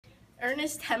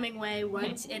Ernest Hemingway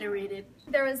once iterated,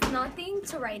 "There is nothing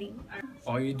to writing.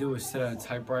 All you do is sit at a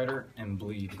typewriter and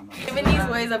bleed. Given these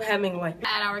ways of Hemingway.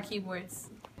 at our keyboards,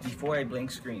 Before a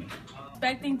blank screen.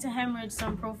 expecting to hemorrhage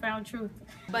some profound truth.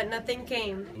 But nothing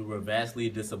came. We were vastly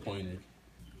disappointed.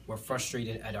 We're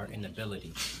frustrated at our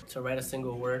inability to write a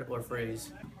single word or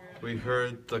phrase. We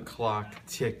heard the clock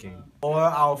ticking. Or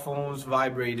our phones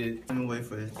vibrated and wait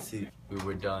for it to see. We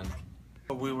were done.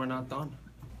 But we were not done.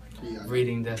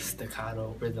 Reading the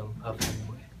staccato rhythm of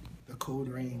Hemingway. The cold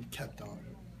rain kept on.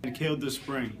 It killed the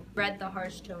spring. Read the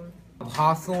harsh tone. Of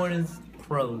Hawthorne's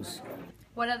prose.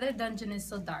 What other dungeon is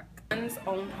so dark? One's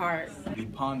own heart. We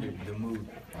pondered the mood.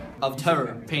 Of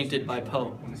terror painted by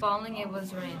Poe. Falling it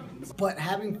was rain. But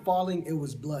having fallen, it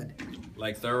was blood.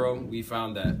 Like Thoreau, we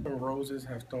found that. Roses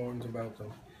have thorns about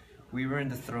them. We were in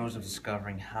the throes of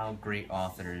discovering how great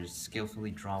authors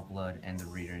skillfully draw blood and the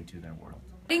reader into their world.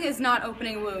 Writing is not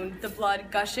opening a wound, the blood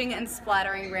gushing and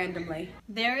splattering randomly.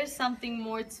 There is something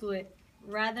more to it.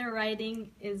 Rather,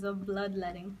 writing is a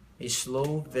bloodletting. A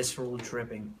slow, visceral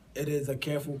dripping. It is a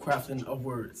careful crafting of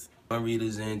words. Our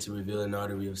readers in to reveal an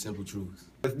artery of simple truths.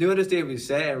 With new understanding, we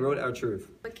said and wrote our truth.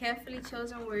 With carefully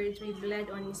chosen words, we bled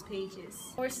on these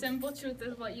pages. Or simple truth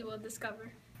is what you will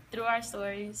discover through our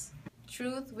stories.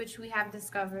 Truth which we have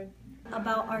discovered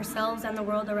About ourselves and the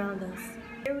world around us.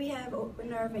 Here we have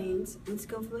opened our veins and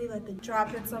skillfully let the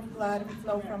droplets of blood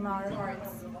flow from our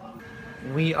hearts.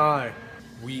 We are.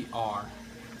 We are.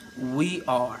 We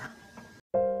are.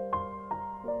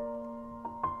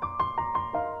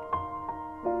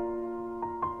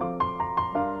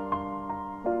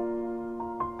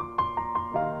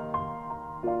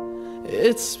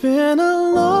 It's been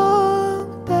a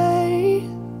long day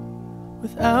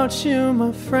without you,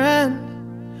 my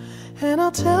friend, and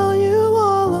I'll tell you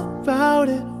all about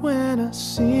it when I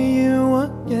see you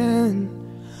again.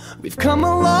 We've come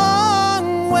a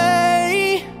long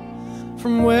way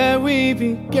from where we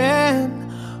began.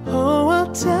 Oh,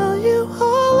 I'll tell you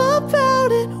all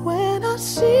about it when I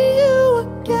see you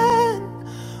again.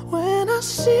 When I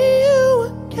see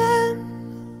you again.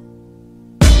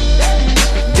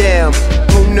 Damn,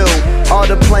 who knew? All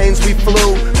the planes we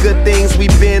flew, good things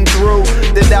we've been through.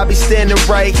 That I'll be standing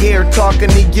right here talking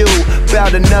to you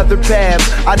about another path.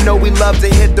 I know we love to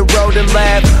hit the road and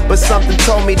laugh, but something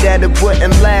told me that it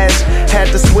wouldn't last. Had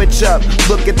to switch up,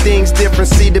 look at things different,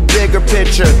 see the bigger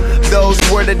picture. Those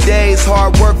were the days,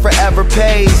 hard work forever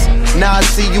pays. Now I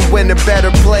see you in a better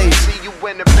place.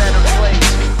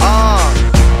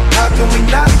 How can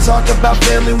we not talk about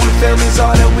family when family's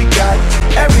all that we got?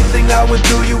 Everything I went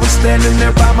through, you were standing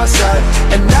there by my side,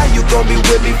 and now you gon' be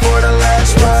with me for the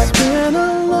last ride. It's been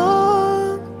a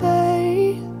long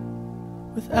day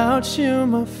without you,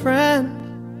 my friend,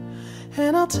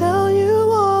 and I'll tell you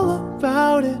all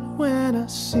about it when I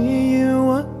see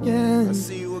you again.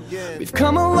 We've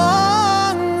come a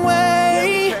long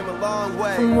way,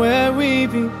 from where we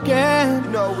began. You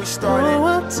know we started. Oh,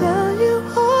 I'll tell you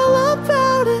all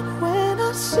about it when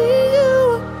I see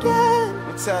you again.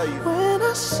 I'll tell you. When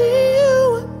I see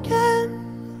you again.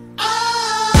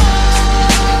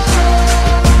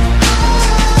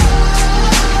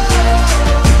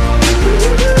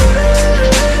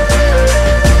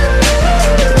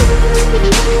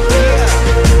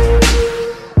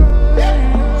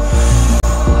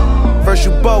 First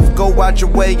you both go out your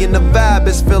way and the vibe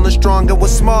is feeling strong. And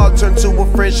what's small turn to a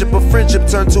friendship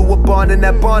turn to a bond, and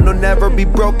that bond will never be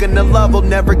broken. The love will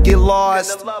never get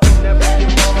lost.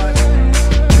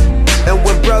 And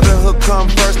when brotherhood come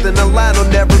first, then the line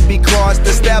will never be crossed.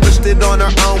 Established it on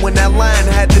our own when that line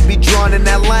had to be drawn, and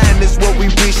that line is what we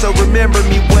reach. So remember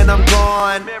me when I'm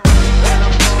gone.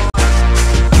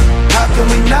 How can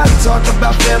we not talk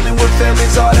about family when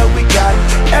family's all that we got?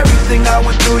 Everything I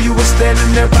went through, you were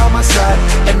standing there by my side,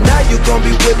 and now you gon'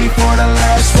 be with me for the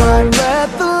last ride.